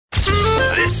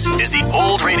This is the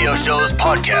Old Radio Show's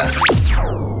podcast.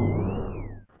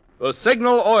 The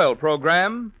Signal Oil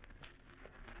Program,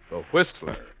 The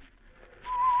Whistler.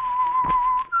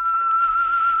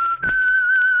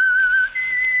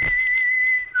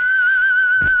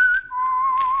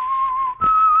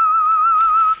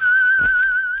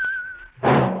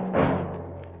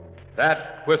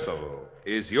 That whistle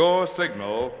is your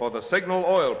signal for the Signal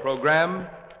Oil Program,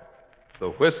 The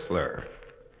Whistler.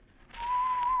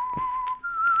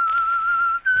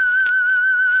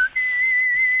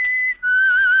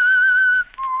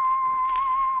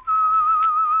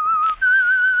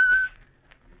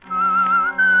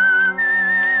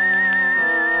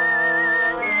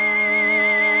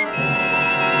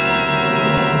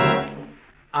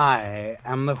 I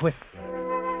am the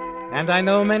Whistler, and I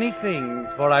know many things,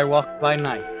 for I walk by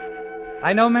night.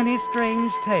 I know many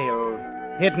strange tales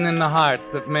hidden in the hearts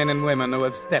of men and women who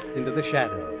have stepped into the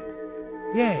shadows.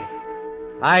 Yea,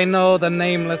 I know the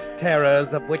nameless terrors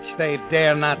of which they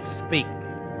dare not speak.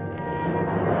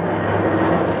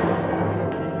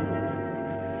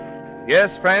 Yes,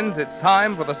 friends, it's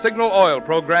time for the Signal Oil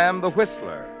Program, The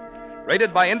Whistler.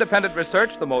 Rated by independent research,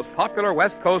 the most popular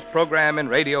West Coast program in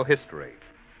radio history.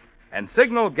 And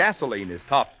Signal gasoline is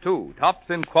tops, too, tops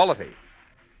in quality.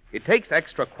 It takes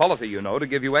extra quality, you know, to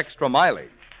give you extra mileage.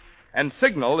 And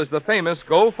Signal is the famous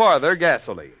Go Farther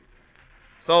gasoline.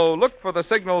 So look for the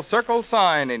Signal circle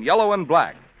sign in yellow and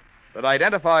black that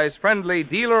identifies friendly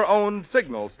dealer-owned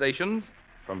Signal stations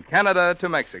from Canada to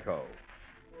Mexico.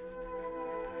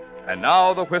 And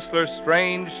now the Whistler's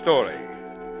strange story.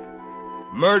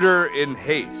 Murder in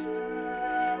Haste.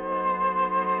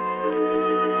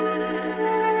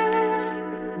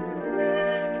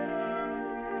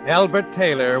 Albert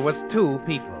Taylor was two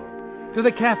people. To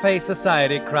the Cafe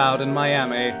Society crowd in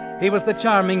Miami, he was the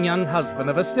charming young husband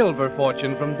of a silver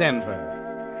fortune from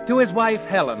Denver. To his wife,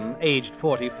 Helen, aged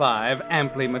 45,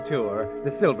 amply mature,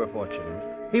 the silver fortune,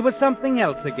 he was something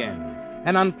else again,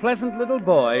 an unpleasant little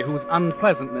boy whose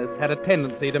unpleasantness had a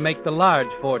tendency to make the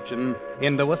large fortune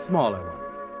into a smaller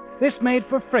one. This made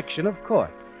for friction, of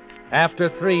course.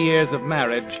 After 3 years of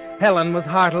marriage, Helen was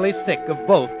heartily sick of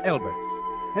both Alberts.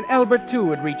 And Albert, too,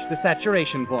 had reached the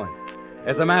saturation point.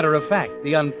 As a matter of fact,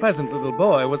 the unpleasant little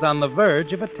boy was on the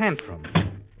verge of a tantrum.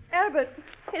 Albert,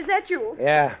 is that you?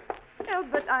 Yeah.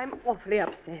 Albert, I'm awfully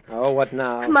upset. Oh, what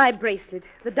now? My bracelet,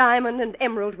 the diamond and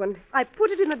emerald one. I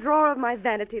put it in a drawer of my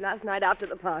vanity last night after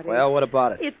the party. Well, what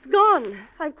about it? It's gone.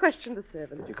 I've questioned the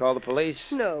servant. Did you call the police?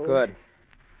 No. Good.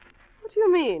 What do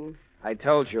you mean? I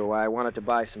told you I wanted to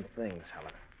buy some things,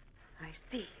 Helen. I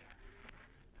see.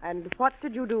 And what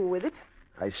did you do with it?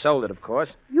 I sold it, of course.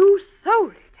 You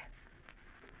sold it?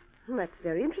 That's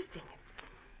very interesting.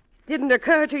 It didn't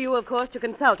occur to you, of course, to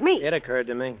consult me. It occurred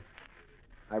to me.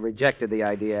 I rejected the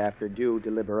idea after due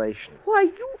deliberation. Why,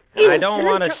 you And I don't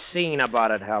want a scene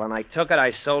about it, Helen. I took it,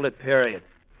 I sold it, period.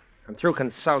 I'm through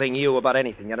consulting you about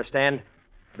anything, you understand?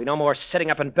 There'll be no more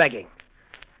sitting up and begging.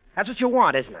 That's what you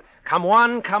want, isn't it? Come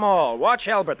one, come all. Watch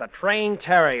Albert, the trained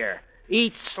terrier.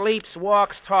 Eats, sleeps,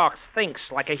 walks, talks, thinks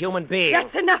like a human being.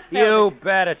 That's enough, You Albert.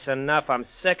 bet it's enough. I'm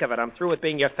sick of it. I'm through with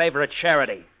being your favorite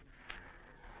charity.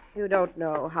 You don't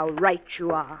know how right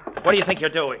you are. What do you think you're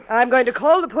doing? I'm going to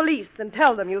call the police and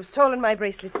tell them you've stolen my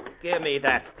bracelet. Give me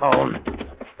that phone.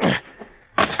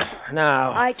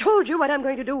 Now, I told you what I'm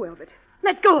going to do, Albert.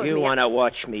 Let go of me. you want to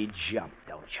watch me jump,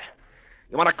 don't you?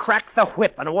 You want to crack the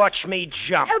whip and watch me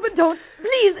jump. Albert, don't.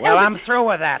 Please, Well, Albert. I'm through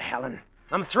with that, Helen.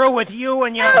 I'm through with you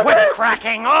and your whip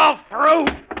cracking. All through.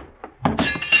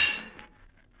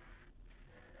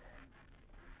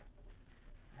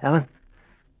 Helen?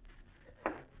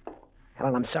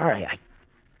 Helen, I'm sorry.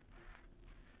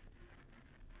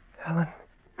 Helen?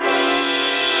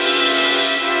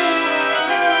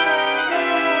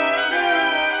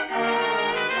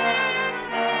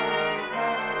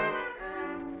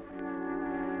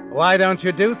 Why don't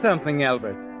you do something,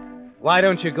 Albert? Why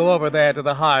don't you go over there to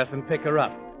the hearth and pick her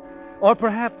up? Or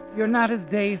perhaps you're not as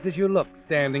dazed as you look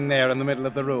standing there in the middle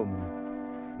of the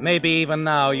room. Maybe even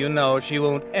now you know she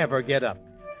won't ever get up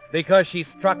because she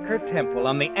struck her temple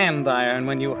on the andiron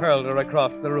when you hurled her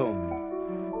across the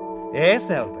room. Yes,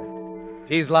 Albert.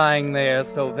 She's lying there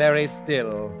so very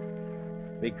still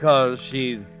because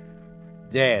she's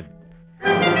dead.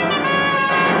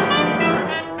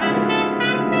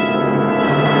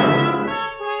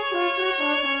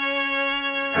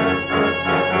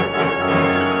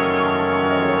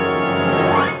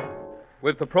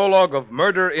 With the prologue of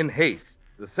Murder in Haste,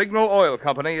 the Signal Oil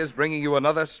Company is bringing you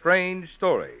another strange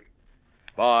story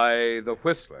by The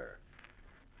Whistler.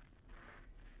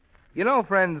 You know,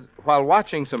 friends, while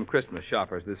watching some Christmas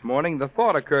shoppers this morning, the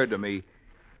thought occurred to me,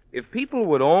 If people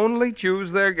would only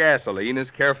choose their gasoline as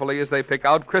carefully as they pick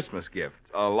out Christmas gifts,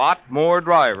 a lot more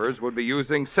drivers would be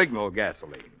using Signal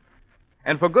gasoline.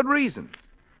 And for good reasons.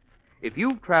 If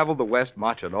you've traveled the West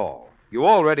much at all, you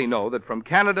already know that from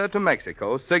Canada to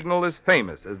Mexico, Signal is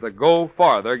famous as the Go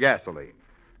Farther gasoline.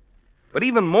 But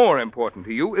even more important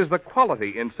to you is the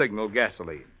quality in Signal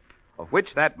gasoline, of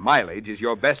which that mileage is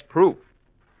your best proof.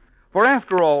 For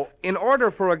after all, in order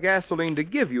for a gasoline to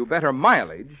give you better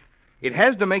mileage, it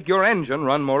has to make your engine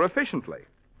run more efficiently.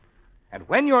 And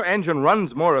when your engine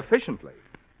runs more efficiently,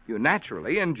 you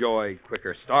naturally enjoy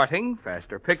quicker starting,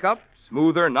 faster pickup,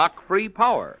 smoother knock-free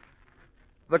power.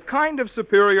 The kind of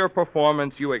superior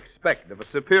performance you expect of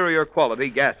a superior quality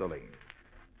gasoline.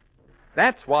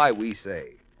 That's why we say,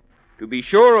 to be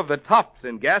sure of the tops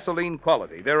in gasoline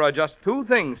quality, there are just two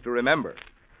things to remember.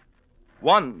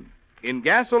 One, in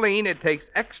gasoline, it takes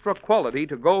extra quality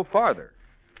to go farther.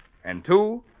 And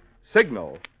two,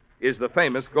 Signal is the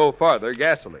famous Go Farther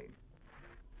gasoline.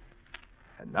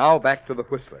 And now back to the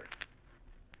Whistler.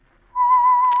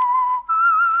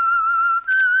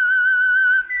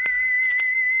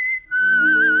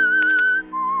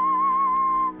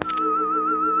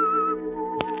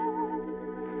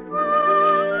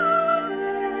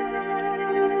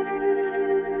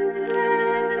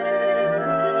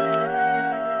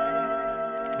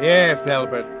 Yes,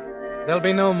 Albert. There'll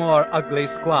be no more ugly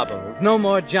squabbles, no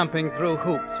more jumping through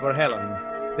hoops for Helen,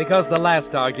 because the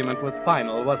last argument was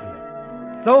final, wasn't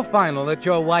it? So final that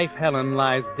your wife Helen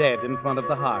lies dead in front of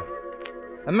the hearth.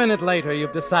 A minute later,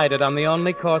 you've decided on the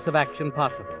only course of action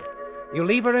possible. You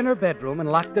leave her in her bedroom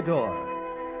and lock the door.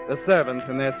 The servants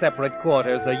in their separate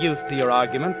quarters are used to your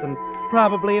arguments and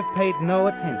probably have paid no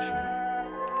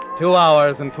attention. 2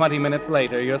 hours and 20 minutes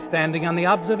later, you're standing on the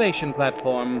observation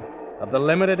platform of the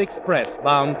Limited Express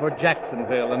bound for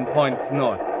Jacksonville and points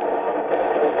north.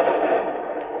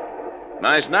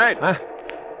 Nice night. Huh?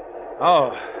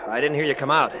 Oh, I didn't hear you come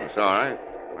out. It's all right.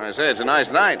 I say, it's a nice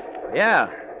night. Yeah.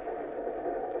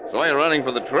 Saw you running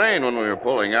for the train when we were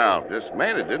pulling out. Just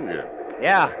made it, didn't you?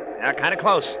 Yeah, kind of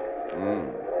close.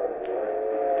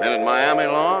 Been in Miami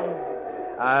long?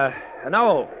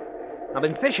 No. I've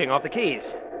been fishing off the Keys.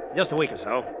 Just a week or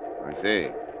so. I see.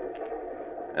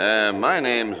 My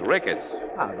name's Ricketts.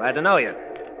 Oh, glad to know you.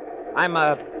 I'm,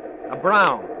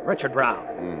 Brown, Richard Brown.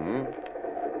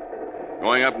 Mm-hmm.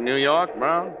 Going up to New York,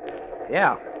 Brown?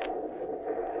 Yeah.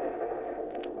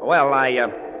 Well,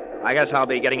 I guess I'll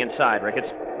be getting inside,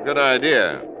 Ricketts. Good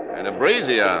idea. And a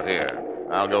breezy out here.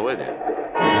 I'll go with you.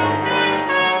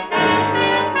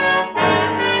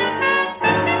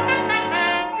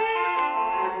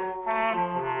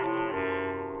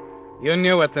 You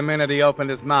knew it the minute he opened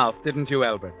his mouth, didn't you,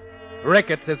 Albert?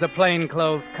 Ricketts is a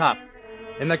plainclothes cop,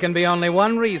 and there can be only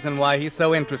one reason why he's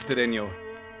so interested in you.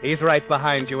 He's right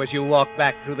behind you as you walk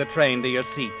back through the train to your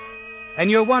seat.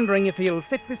 And you're wondering if he'll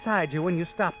sit beside you when you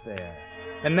stop there.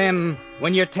 And then,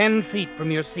 when you're 10 feet from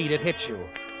your seat, it hits you.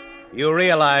 You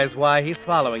realize why he's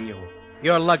following you.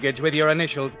 Your luggage with your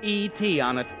initials E.T.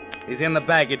 on it is in the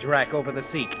baggage rack over the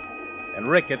seat. And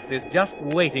Ricketts is just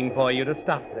waiting for you to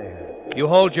stop there. You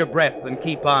hold your breath and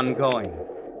keep on going.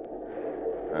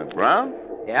 Brown?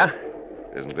 Yeah?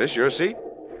 Isn't this your seat?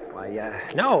 Why,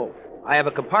 no. I have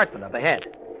a compartment up ahead.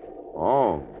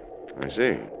 Oh, I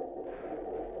see.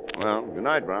 Well, good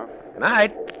night, Brown. Good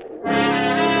night.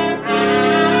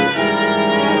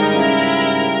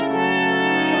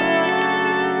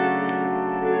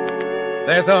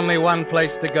 There's only one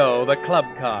place to go, the club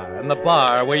car and the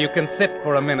bar where you can sit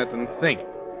for a minute and think.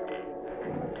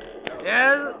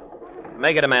 Yes?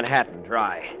 Make it a Manhattan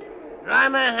dry. Dry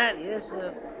Manhattan, yes,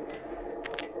 sir.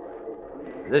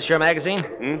 Is this your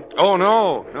magazine? Oh,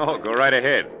 no. No, go right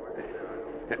ahead.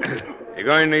 You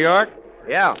going to New York?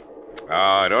 Yeah.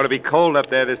 Oh, it ought to be cold up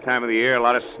there this time of the year. A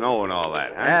lot of snow and all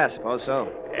that, huh? Yeah, I suppose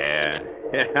so. Yeah.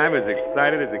 I'm as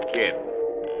excited as a kid.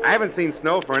 I haven't seen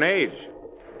snow for an age.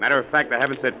 Matter of fact, I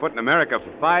haven't set foot in America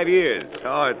for 5 years.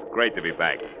 Oh, it's great to be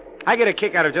back. I get a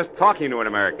kick out of just talking to an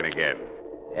American again.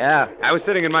 Yeah. I was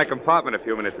sitting in my compartment a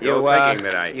few minutes ago thinking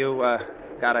that You,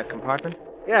 got a compartment?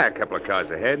 Yeah, a couple of cars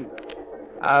ahead.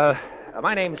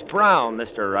 My name's Brown,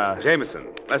 Mr. Jameson.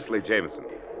 Leslie Jameson.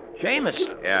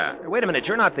 Jameson. Yeah. Wait a minute,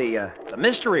 you're not the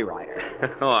mystery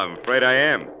writer. Oh, I'm afraid I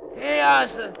am. Here you are,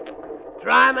 sir.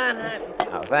 Dry Manhattan.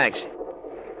 Oh, thanks.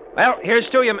 Well, here's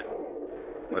to you.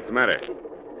 What's the matter?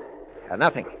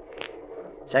 Nothing.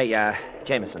 Say,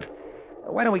 Jameson,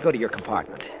 why don't we go to your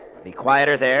compartment? Be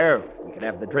quieter there. We can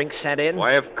have the drinks sent in.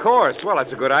 Why, of course. Well,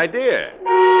 that's a good idea.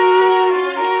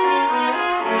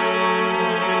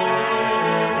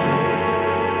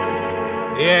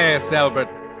 Yes, Albert.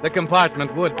 The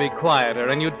compartment would be quieter,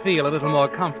 and you'd feel a little more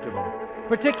comfortable,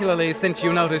 particularly since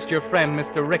you noticed your friend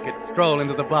Mr. Ricketts stroll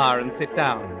into the bar and sit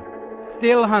down,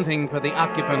 still hunting for the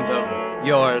occupant of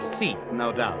your seat,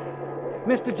 no doubt.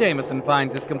 Mr. Jameson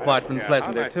finds his compartment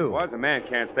pleasanter, nice too. It was. A man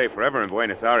can't stay forever in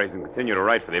Buenos Aires and continue to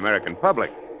write for the American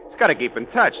public. He's got to keep in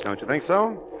touch, don't you think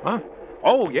so? Huh?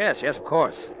 Oh, yes, of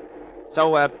course.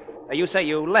 So, you say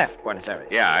you left Buenos Aires?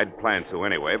 Yeah, I'd planned to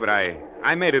anyway, but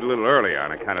I made it a little earlier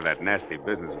on account of that nasty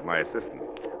business with my assistant.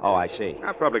 Oh, I see.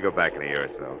 I'll probably go back in a year or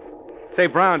so. Say,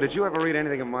 Brown, did you ever read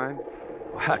anything of mine?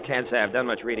 Well, I can't say I've done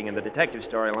much reading in the detective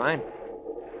storyline.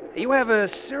 You have a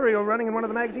serial running in one of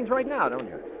the magazines right now, don't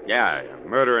you? Yeah,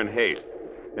 Murder in Haste.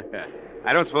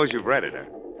 I don't suppose you've read it, huh?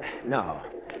 No.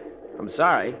 I'm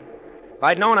sorry. If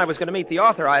I'd known I was going to meet the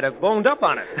author, I'd have boned up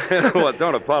on it. Well,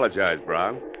 don't apologize,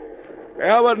 Brown. Hey,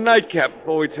 how about a nightcap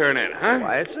before we turn in, huh?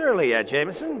 Why, it's early,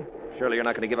 Jameson. Surely you're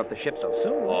not going to give up the ship so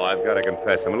soon. Oh, I've got to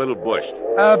confess, I'm a little bushed.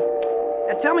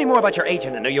 Tell me more about your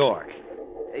agent in New York.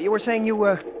 You were saying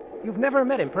you've never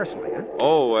met him personally, huh?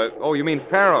 Oh, you mean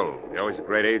Farrell? Oh, he's a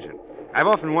great agent. I've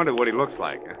often wondered what he looks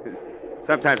like.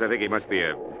 Sometimes I think he must be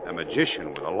a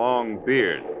magician with a long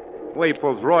beard. The way he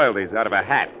pulls royalties out of a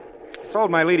hat. Sold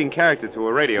my leading character to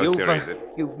a radio series.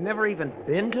 You've never even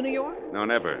been to New York? No,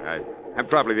 never. I'm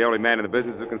probably the only man in the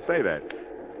business who can say that.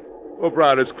 Oh,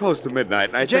 Brown, it's close to midnight,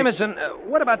 and I Jameson,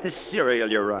 what about this serial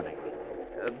you're running?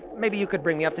 Maybe you could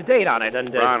bring me up to date on it,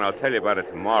 and... Brown, I'll tell you about it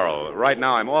tomorrow. Right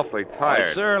now, I'm awfully tired.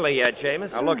 It's early,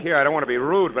 Jameson. Now, look here, I don't want to be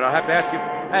rude, but I'll have to ask you...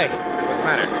 Hey. What's the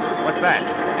matter? What's that?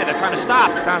 Hey, they're trying to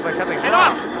stop. Sounds like something's Get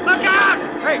wrong. off! Look out!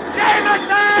 Hey,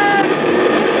 Jameson!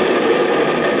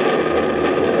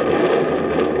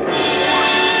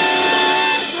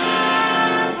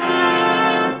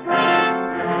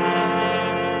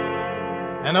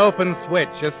 An open switch,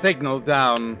 a signal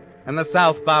down, and the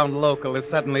southbound local is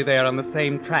suddenly there on the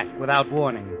same track without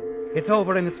warning. It's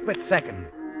over in a split second.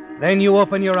 Then you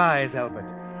open your eyes, Albert.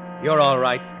 You're all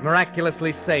right,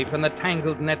 miraculously safe in the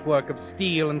tangled network of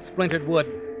steel and splintered wood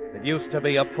that used to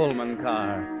be a Pullman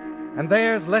car. And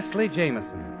there's Leslie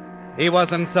Jameson. He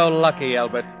wasn't so lucky,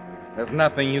 Albert. There's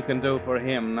nothing you can do for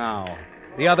him now.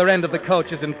 The other end of the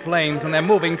coach is in flames, and they're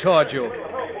moving toward you.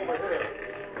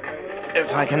 If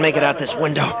I can make it out this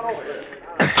window.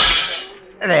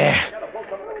 There.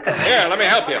 Here, let me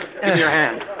help you. Give me your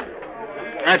hand.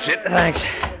 That's it. Thanks.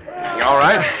 You all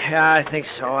right? Yeah, I think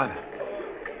so.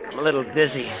 I'm a little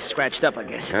dizzy, scratched up, I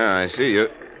guess. Yeah, I see you.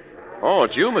 Oh,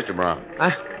 it's you, Mr. Brown.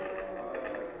 Huh?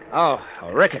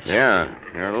 Oh, Ricketts. Yeah,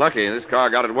 you're lucky. This car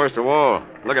got it worst of all.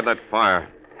 Look at that fire.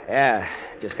 Yeah,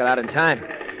 just got out in time.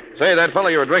 Say, that fellow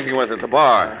you were drinking with at the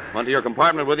bar, went to your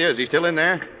compartment with you? Is he still in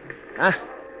there? Huh?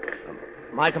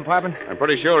 My compartment? I'm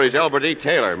pretty sure he's Albert E.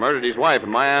 Taylor. Murdered his wife in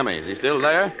Miami. Is he still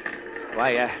there?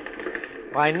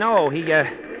 Why, no. He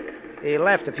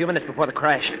left a few minutes before the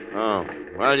crash. Oh.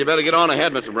 Well, you better get on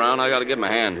ahead, Mr. Brown. I got to give him a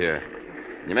hand here.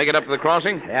 Can you make it up to the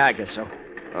crossing? Yeah, I guess so.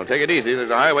 Well, take it easy.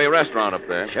 There's a highway restaurant up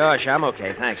there. Sure, I'm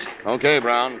okay. Thanks. Okay,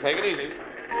 Brown. Take it easy.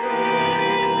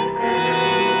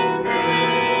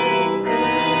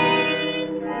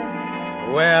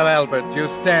 Well, Albert, you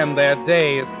stand there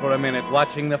dazed for a minute,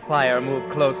 watching the fire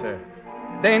move closer.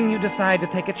 Then you decide to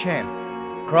take a chance.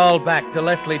 Crawl back to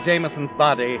Leslie Jameson's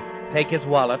body, take his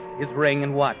wallet, his ring,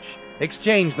 and watch.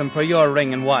 Exchange them for your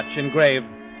ring and watch, engraved,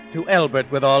 "To Albert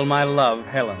with all my love,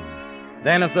 Helen."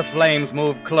 Then as the flames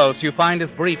move close, you find his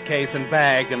briefcase and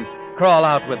bag and crawl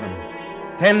out with them.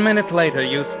 10 minutes later,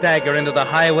 you stagger into the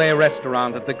highway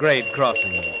restaurant at the grade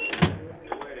crossing.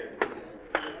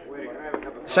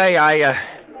 Say,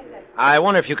 I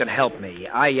wonder if you can help me.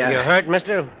 You hurt,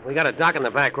 mister? We got a doc in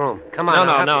the back room. Come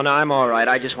on. No, I'm all right.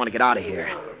 I just want to get out of here.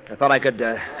 I thought I could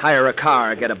hire a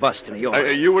car or get a bus to New York.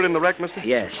 You were in the wreck, mister?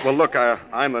 Yes. Well, look,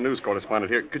 I'm the news correspondent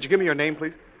here. Could you give me your name,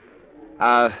 please?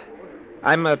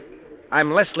 I'm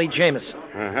Leslie Jameson.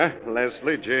 Uh-huh.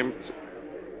 Leslie James.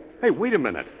 Hey, wait a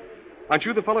minute. Aren't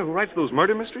you the fellow who writes those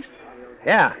murder mysteries?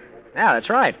 Yeah, that's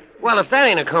right. Well, if that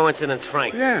ain't a coincidence,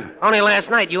 Frank. Yeah. Only last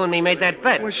night you and me made that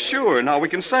bet. Well, sure. Now we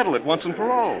can settle it once and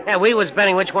for all. Yeah, we was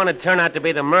betting which one would turn out to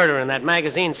be the murderer in that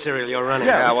magazine serial you're running.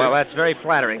 Yeah, well, that's very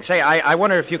flattering. Say, I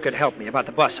wonder if you could help me about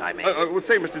the bus I made. Well,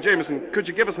 say, Mr. Jameson, could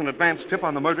you give us an advance tip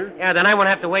on the murder? Yeah, then I won't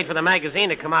have to wait for the magazine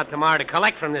to come out tomorrow to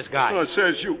collect from this guy. It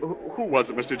says you... Who was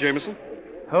it, Mr. Jameson?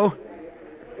 Who?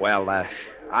 Well,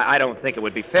 I don't think it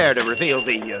would be fair to reveal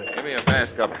the... Give me a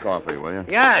fast cup of coffee, will you?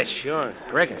 Yeah, sure.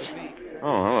 Ricketts.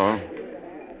 Oh, hello.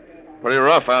 Pretty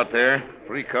rough out there.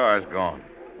 3 cars gone.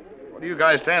 What are you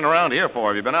guys standing around here for?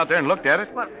 Have you been out there and looked at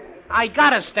it? Well, I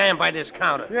gotta stand by this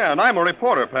counter. Yeah, and I'm a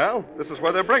reporter, pal. This is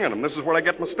where they're bringing them. This is where I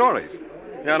get my stories.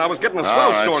 Yeah, and I was getting a All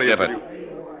slow right, story. skip it.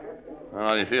 Well,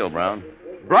 how do you feel, Brown?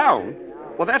 Brown?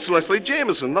 Well, that's Leslie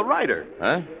Jameson, the writer.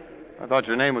 Huh? I thought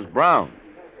your name was Brown.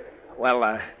 Well,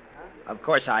 of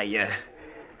course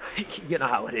you know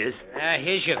how it is.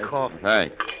 Here's your coffee.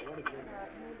 Thanks.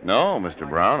 No, Mr.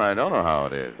 Brown, I don't know how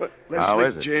it is. How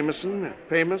is Leslie it? Jameson, a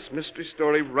famous mystery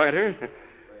story writer,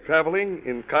 traveling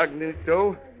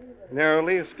incognito,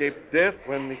 narrowly escaped death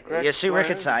when the crack You see,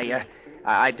 Ricketts, fire-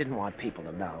 I didn't want people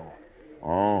to know.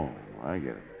 Oh, I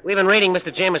get it. We've been reading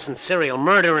Mr. Jameson's serial,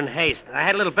 Murder in Haste. I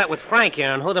had a little bet with Frank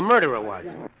here on who the murderer was.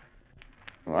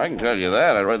 Well, I can tell you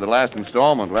that. I read the last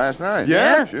installment last night.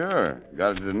 Yeah? Sure.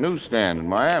 Got it at a newsstand in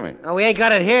Miami. Oh, we ain't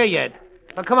got it here yet.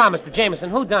 Well, come on, Mr.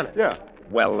 Jameson. Who done it? Yeah.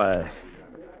 Well,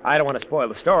 I don't want to spoil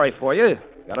the story for you.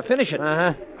 Got to finish it.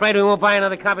 Uh-huh. Afraid we won't buy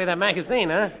another copy of that magazine,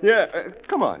 huh? Yeah,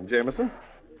 come on, Jameson.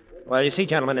 Well, you see,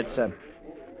 gentlemen,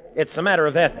 it's a matter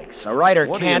of ethics. A writer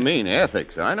What can't... do you mean,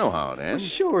 ethics? I know how it ends.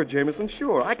 Sure, Jameson,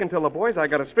 sure. I can tell the boys I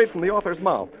got it straight from the author's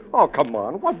mouth. Oh, come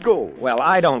on. What gold? Well,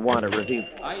 I don't want to review...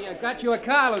 I got you a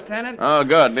car, Lieutenant. Oh,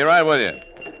 good. Be right with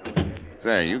you.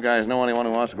 Say, you guys know anyone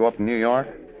who wants to go up to New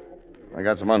York? I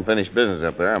got some unfinished business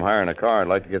up there. I'm hiring a car. I'd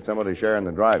like to get somebody sharing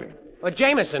the driving. Well,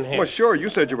 Jameson here. Well, sure, you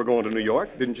said you were going to New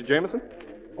York, didn't you, Jameson?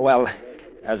 Well,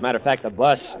 as a matter of fact, the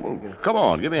bus... Well, come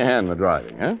on, give me a hand in the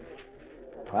driving, huh?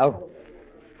 Well,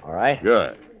 all right.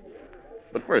 Good.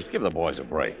 But first, give the boys a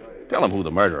break. Tell them who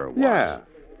the murderer was. Yeah.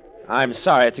 I'm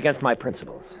sorry, it's against my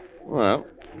principles. Well,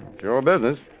 it's your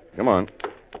business. Come on.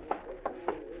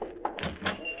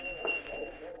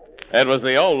 It was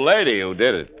the old lady who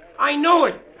did it. I knew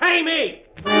it. Pay me.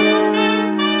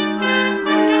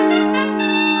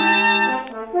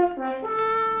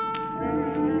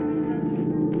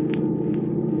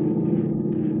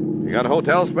 You got a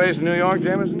hotel space in New York,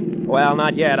 Jameson? Well,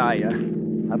 not yet. I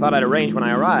thought I'd arrange when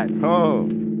I arrived. Oh.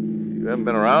 You haven't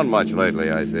been around much lately,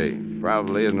 I see.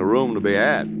 Probably isn't a room to be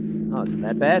had. Oh, is it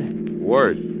that bad?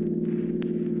 Worse.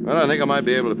 Well, I think I might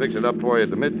be able to fix it up for you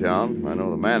at the Midtown. I know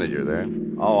the manager there.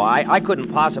 Oh, I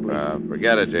couldn't possibly...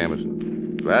 Forget it,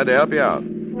 Jameson. Glad to help you out.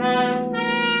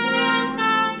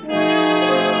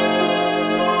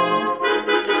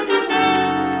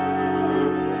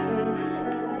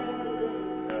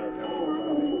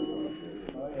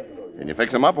 Can you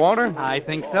fix him up, Walter? I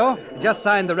think so. Just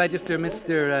signed the register,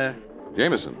 Mr.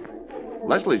 Jameson.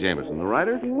 Leslie Jameson, the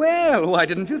writer? Well, why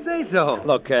didn't you say so?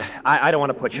 Look, I don't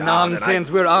want to put you out. Nonsense.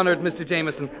 We're honored, Mr.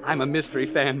 Jameson. I'm a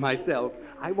mystery fan myself.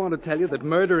 I want to tell you that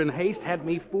Murder in Haste had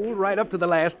me fooled right up to the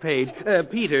last page.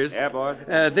 Peters. Yeah, boss?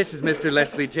 This is Mr.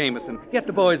 Leslie Jameson. Get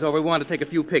the boys over. We want to take a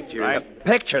few pictures. Right.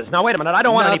 Pictures? Now, wait a minute. I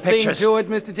don't want any pictures. Nothing to it,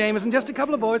 Mr. Jameson. Just a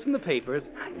couple of boys from the papers.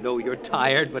 I know you're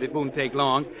tired, but it won't take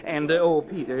long. And,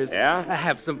 Peters. Yeah?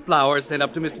 Have some flowers sent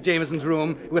up to Mr. Jameson's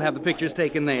room. We'll have the pictures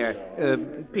taken there.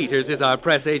 Peters is our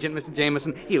press agent, Mr.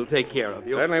 Jameson. He'll take care of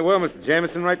you. Certainly will, Mr.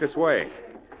 Jameson. Right this way.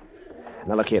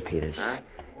 Now, look here, Peters. Huh?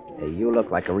 You look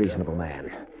like a reasonable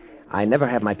man. I never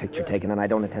had my picture taken, and I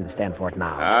don't intend to stand for it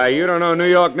now. You don't know New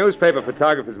York newspaper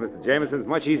photographers, Mr. Jameson. It's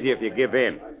much easier if you give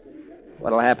in.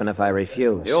 What'll happen if I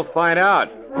refuse? You'll find out.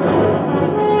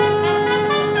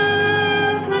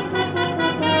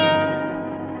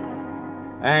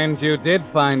 And you did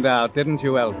find out, didn't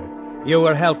you, Elbert? You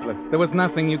were helpless. There was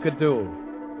nothing you could do.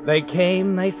 They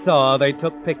came, they saw, they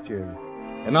took pictures.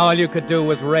 And all you could do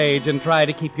was rage and try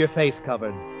to keep your face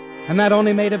covered. And that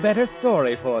only made a better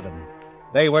story for them.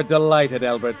 They were delighted,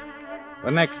 Elbert. The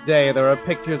next day, there are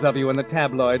pictures of you in the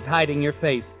tabloids hiding your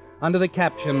face under the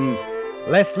caption,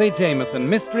 Leslie Jameson,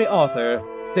 mystery author,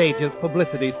 stages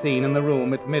publicity scene in the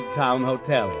room at Midtown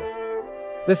Hotel.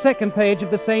 The second page of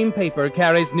the same paper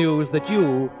carries news that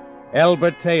you,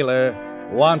 Elbert Taylor,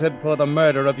 wanted for the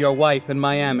murder of your wife in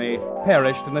Miami,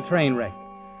 perished in the train wreck.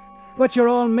 But you're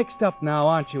all mixed up now,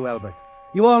 aren't you, Elbert?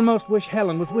 You almost wish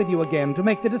Helen was with you again to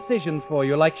make the decisions for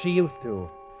you like she used to.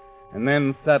 And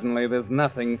then suddenly there's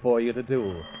nothing for you to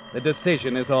do. The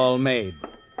decision is all made.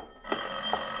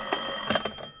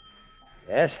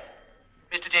 Yes?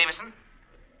 Mr. Jameson?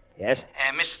 Yes?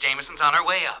 Mrs. Jameson's on her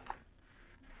way up.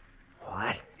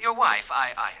 What? Your wife.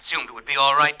 I assumed it would be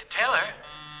all right to tell her.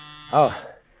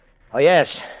 Oh, yes.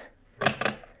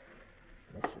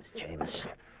 Mrs. Jameson.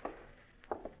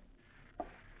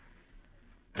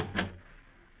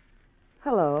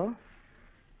 Hello.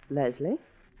 Leslie?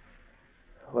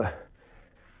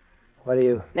 What do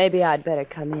you... Maybe I'd better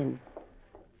come in.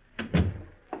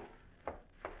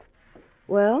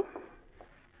 Well?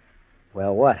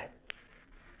 Well, what?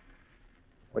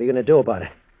 What are you going to do about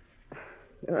it?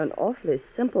 You're an awfully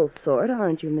simple sort,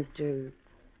 aren't you, Mr.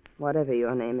 whatever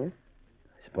your name is?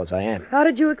 I suppose I am. How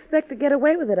did you expect to get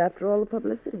away with it after all the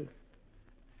publicity?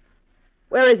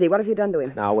 Where is he? What have you done to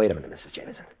him? Now, wait a minute, Mrs.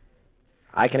 Jameson.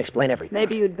 I can explain everything.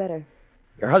 Maybe you'd better.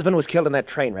 Your husband was killed in that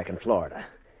train wreck in Florida.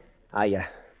 I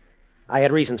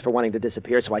had reasons for wanting to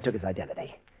disappear, so I took his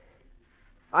identity.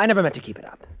 I never meant to keep it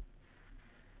up.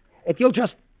 If you'll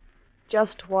just...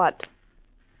 Just what?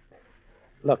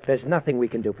 Look, there's nothing we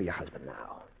can do for your husband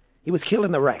now. He was killed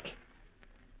in the wreck.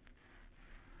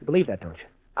 You believe that, don't you?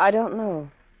 I don't know.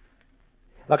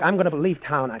 Look, I'm going to leave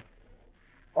town.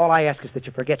 All I ask is that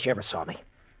you forget you ever saw me.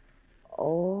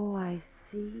 Oh, I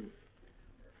see.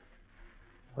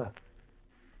 Well,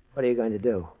 what are you going to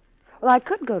do? Well, I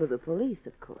could go to the police,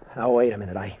 of course. Oh, wait a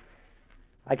minute.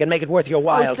 I can make it worth your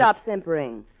while. Oh, stop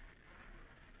simpering.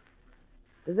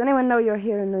 Does anyone know you're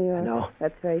here in New York? No.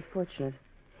 That's very fortunate.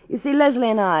 You see, Leslie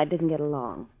and I didn't get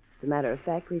along. As a matter of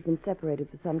fact, we've been separated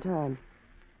for some time.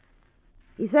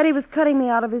 He said he was cutting me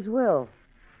out of his will.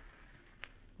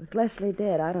 With Leslie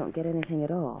dead, I don't get anything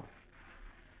at all.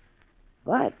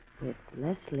 But with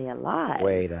Leslie alive...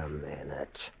 Wait a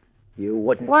minute. You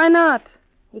wouldn't... Why not?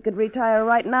 He could retire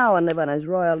right now and live on his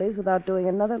royalties without doing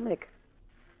another lick.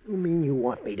 You mean you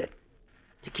want me to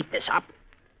keep this up?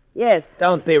 Yes.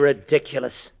 Don't be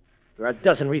ridiculous. There are a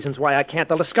dozen reasons why I can't.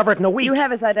 They'll discover it in a week. You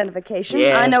have his identification.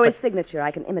 Yes, I know but... his signature.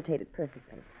 I can imitate it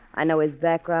perfectly. I know his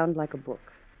background like a book.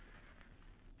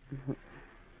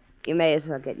 You may as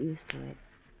well get used to it.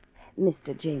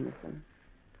 Mr. Jameson.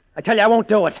 I tell you, I won't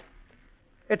do it.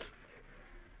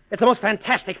 It's the most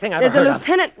fantastic thing I've There's ever heard a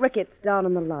Lieutenant Ricketts down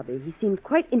in the lobby. He seemed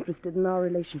quite interested in our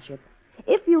relationship.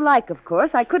 If you like, of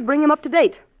course, I could bring him up to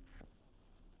date.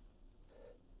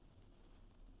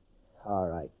 All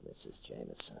right, Mrs.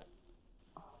 Jameson.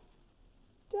 Oh,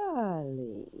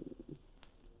 darling.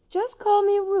 Just call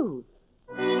me Ruth.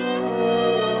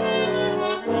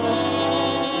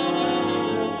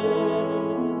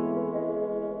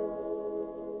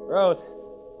 Ruth.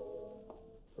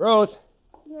 Ruth.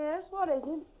 Yes, what is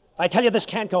it? I tell you, this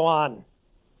can't go on.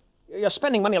 You're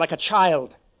spending money like a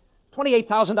child.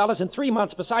 $28,000 in 3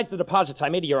 months besides the deposits I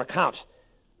made to your account.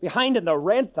 Behind in the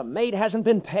rent, the maid hasn't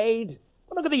been paid.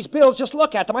 Well, look at these bills. Just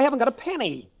look at them. I haven't got a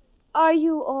penny. Are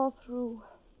you all through?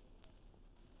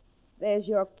 There's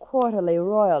your quarterly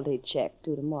royalty check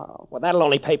due tomorrow. Well, that'll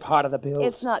only pay part of the bills.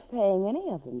 It's not paying any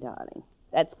of them, darling.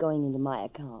 That's going into my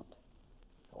account.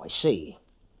 Oh, I see.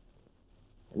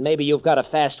 And maybe you've got a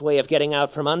fast way of getting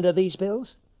out from under these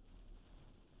bills?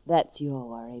 That's your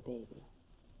worry, baby.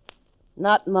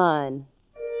 Not mine.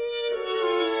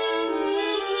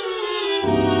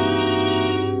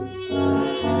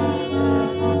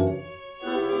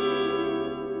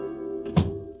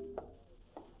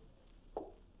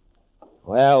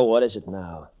 Well, what is it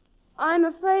now? I'm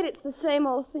afraid it's the same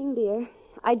old thing, dear.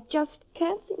 I just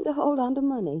can't seem to hold on to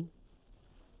money.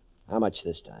 How much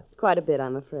this time? Quite a bit,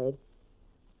 I'm afraid.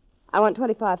 I want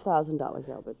 $25,000,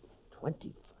 Albert.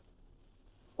 20?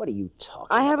 What are you talking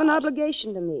I have about? an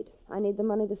obligation to meet. I need the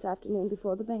money this afternoon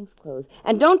before the banks close.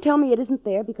 And don't tell me it isn't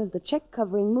there because the check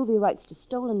covering movie rights to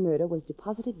Stolen Murder was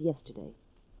deposited yesterday.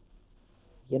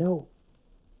 You know,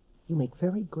 you make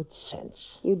very good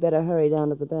sense. You'd better hurry down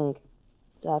to the bank.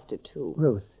 It's after 2.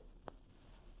 Ruth,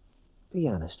 be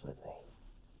honest with me.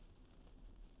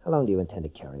 How long do you intend to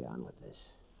carry on with this?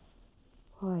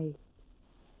 Why,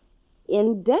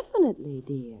 indefinitely,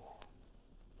 dear.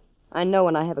 I know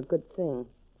when I have a good thing.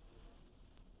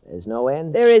 There's no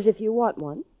end? There is if you want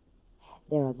one.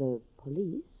 There are the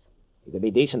police. You could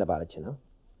be decent about it, you know.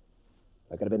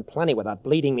 There could have been plenty without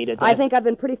bleeding me to death. I think I've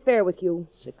been pretty fair with you.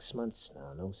 6 months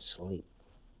now, no sleep.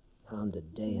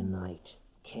 Pounded day and night.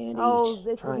 Can't Oh, eat.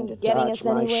 this Trying to isn't getting dodge us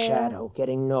my anywhere. shadow.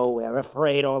 Getting nowhere.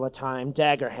 Afraid all the time.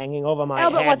 Dagger hanging over my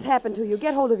Albert, head. what's happened to you?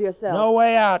 Get hold of yourself. No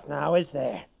way out now, is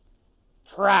there?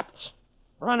 Trapped.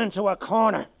 Run into a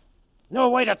corner. No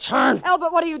way to turn.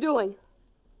 Albert, what are you doing?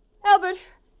 Albert,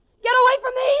 get away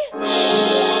from me!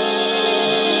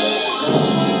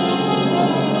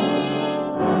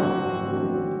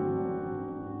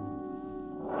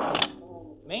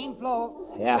 Main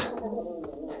floor. Yeah.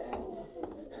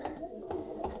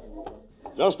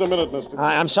 Just a minute, mister.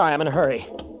 I'm sorry, I'm in a hurry.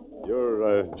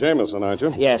 You're Jameson, aren't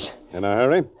you? Yes. In a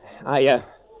hurry?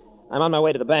 I'm on my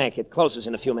way to the bank. It closes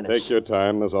in a few minutes. Take your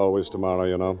time. There's always tomorrow,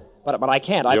 you know. But I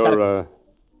can't. Your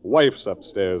wife's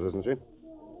upstairs, isn't she?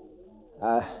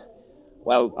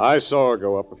 Well... I saw her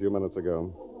go up a few minutes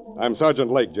ago. I'm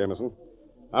Sergeant Lake, Jameson.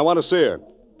 I want to see her,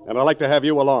 and I'd like to have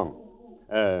you along.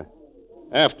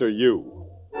 After you.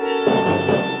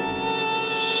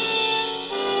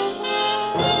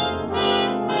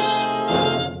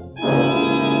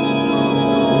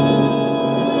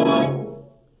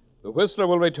 The Whistler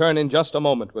will return in just a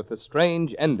moment with the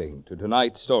strange ending to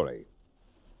tonight's story.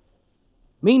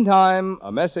 Meantime,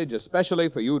 a message especially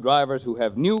for you drivers who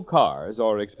have new cars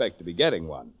or expect to be getting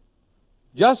one.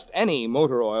 Just any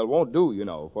motor oil won't do, you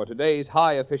know, for today's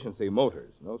high-efficiency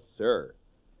motors. No, sir.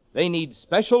 They need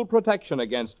special protection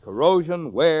against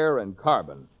corrosion, wear, and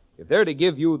carbon if they're to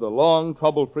give you the long,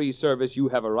 trouble-free service you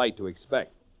have a right to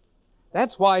expect.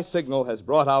 That's why Signal has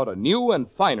brought out a new and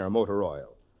finer motor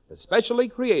oil, especially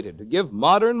created to give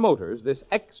modern motors this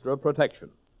extra protection.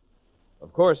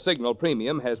 Of course, Signal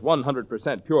Premium has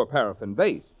 100% pure paraffin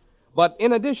base, but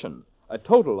in addition, a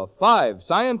total of 5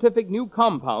 scientific new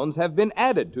compounds have been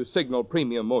added to Signal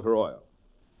Premium motor oil.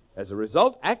 As a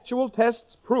result, actual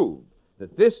tests prove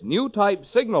that this new type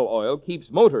Signal oil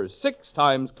keeps motors 6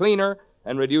 times cleaner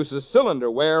and reduces cylinder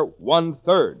wear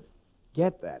 1/3.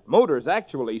 Get that. Motors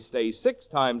actually stay 6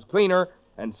 times cleaner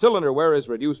and cylinder wear is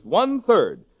reduced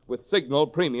 1/3 with Signal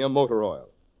Premium motor oil.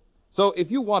 So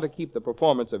if you want to keep the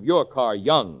performance of your car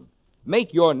young,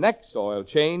 make your next oil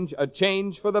change a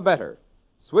change for the better.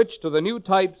 Switch to the new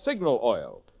type Signal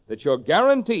oil that's your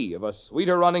guarantee of a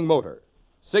sweeter running motor.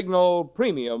 Signal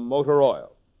Premium motor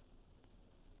oil.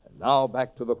 And now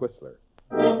back to the Whistler.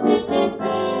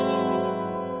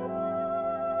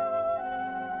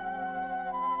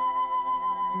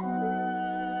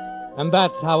 And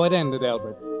that's how it ended,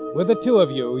 Albert. With the two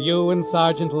of you, you and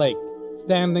Sergeant Lake,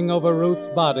 standing over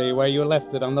Ruth's body where you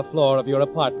left it on the floor of your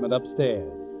apartment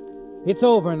upstairs. It's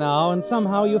over now, and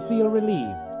somehow you feel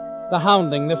relieved. The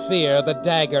hounding, the fear, the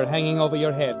dagger hanging over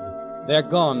your head, they're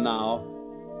gone now.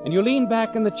 And you lean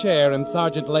back in the chair in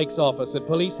Sergeant Lake's office at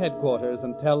police headquarters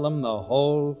and tell them the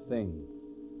whole thing.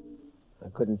 I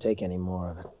couldn't take any more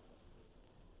of it.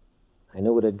 I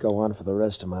knew it'd go on for the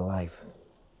rest of my life.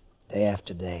 Day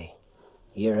after day.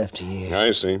 Year after year.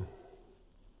 I see.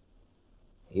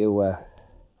 You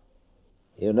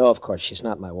know, of course, she's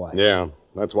not my wife. Yeah,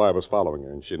 that's why I was following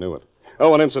her, and she knew it.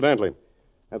 Oh, and incidentally,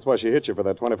 that's why she hit you for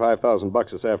that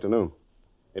 $25,000 this afternoon.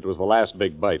 It was the last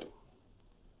big bite.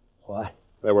 What?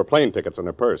 There were plane tickets in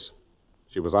her purse.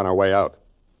 She was on her way out.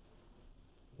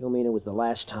 You mean it was the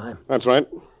last time? That's right.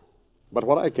 But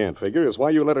what I can't figure is why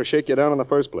you let her shake you down in the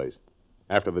first place,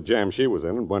 after the jam she was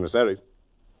in Buenos Aires.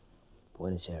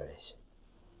 Buenos Aires.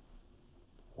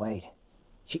 Wait.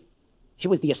 She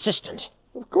was the assistant.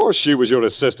 Of course she was your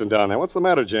assistant down there. What's the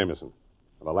matter, Jameson?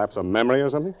 Have a lapse of memory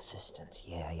or something? Assistant.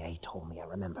 Yeah, he told me. I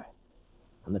remember.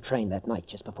 On the train that night,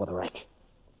 just before the wreck.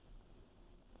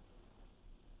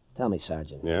 Tell me,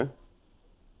 Sergeant. Yeah?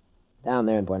 Down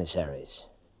there in Buenos Aires,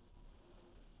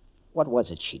 what was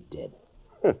it she did?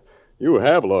 You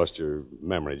have lost your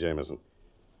memory, Jameson.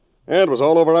 It was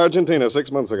all over Argentina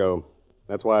 6 months ago.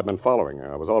 That's why I've been following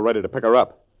her. I was all ready to pick her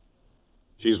up.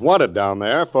 She's wanted down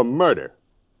there for murder.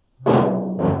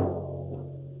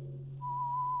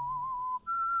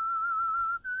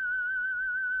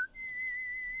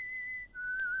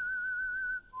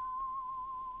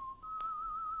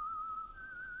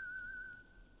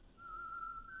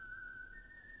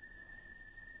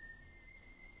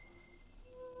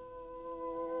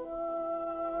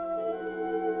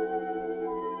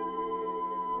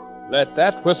 Let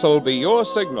that whistle be your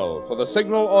signal for the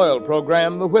Signal Oil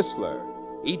program, The Whistler,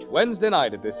 each Wednesday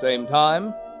night at the same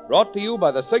time, brought to you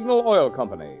by the Signal Oil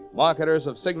Company, marketers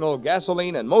of Signal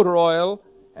gasoline and motor oil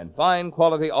and fine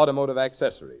quality automotive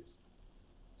accessories.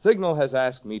 Signal has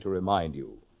asked me to remind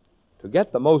you, to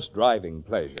get the most driving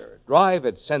pleasure, drive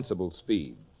at sensible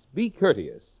speeds, be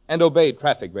courteous, and obey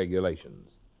traffic regulations.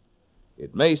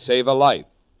 It may save a life,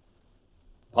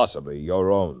 possibly your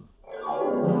own.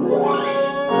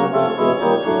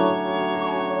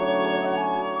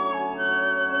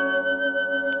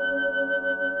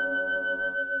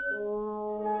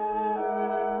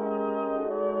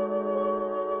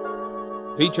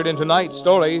 Featured in tonight's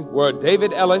story were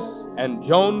David Ellis and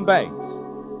Joan Banks.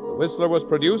 The Whistler was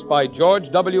produced by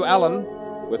George W. Allen,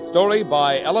 with story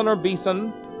by Eleanor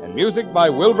Beeson and music by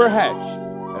Wilbur Hatch,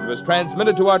 and was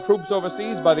transmitted to our troops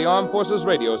overseas by the Armed Forces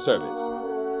Radio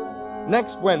Service.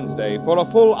 Next Wednesday, for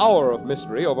a full hour of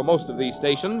mystery over most of these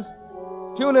stations,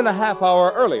 tune in a half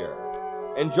hour earlier.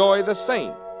 Enjoy The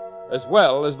Saint, as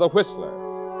well as The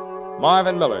Whistler.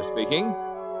 Marvin Miller speaking.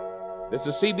 This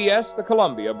is CBS, the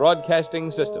Columbia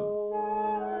Broadcasting System.